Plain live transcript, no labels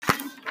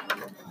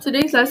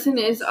Today's lesson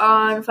is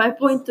on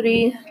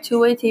 5.3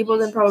 two-way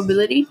table and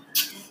probability.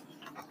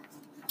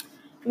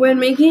 When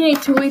making a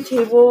two-way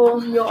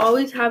table, you'll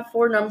always have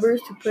four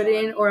numbers to put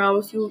in or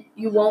else you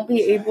won't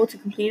be able to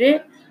complete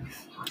it.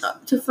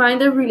 To find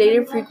the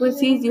related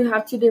frequencies, you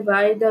have to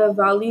divide the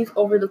values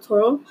over the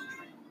total.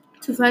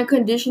 To find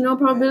conditional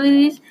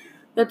probabilities,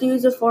 you have to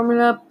use the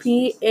formula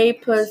PA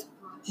plus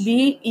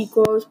B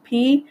equals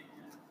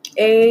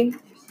PA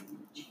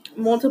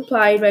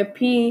multiplied by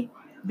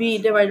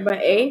PB divided by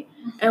A.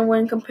 And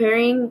when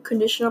comparing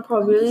conditional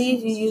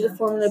probabilities, you use the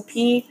formula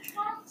PA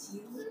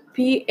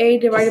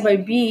divided by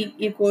B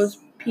equals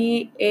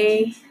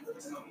PA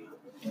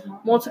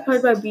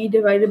multiplied by B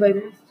divided by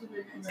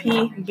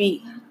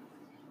PB.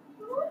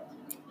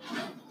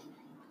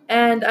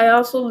 And I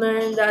also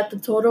learned that the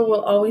total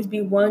will always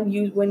be 1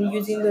 when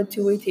using the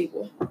two-way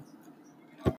table.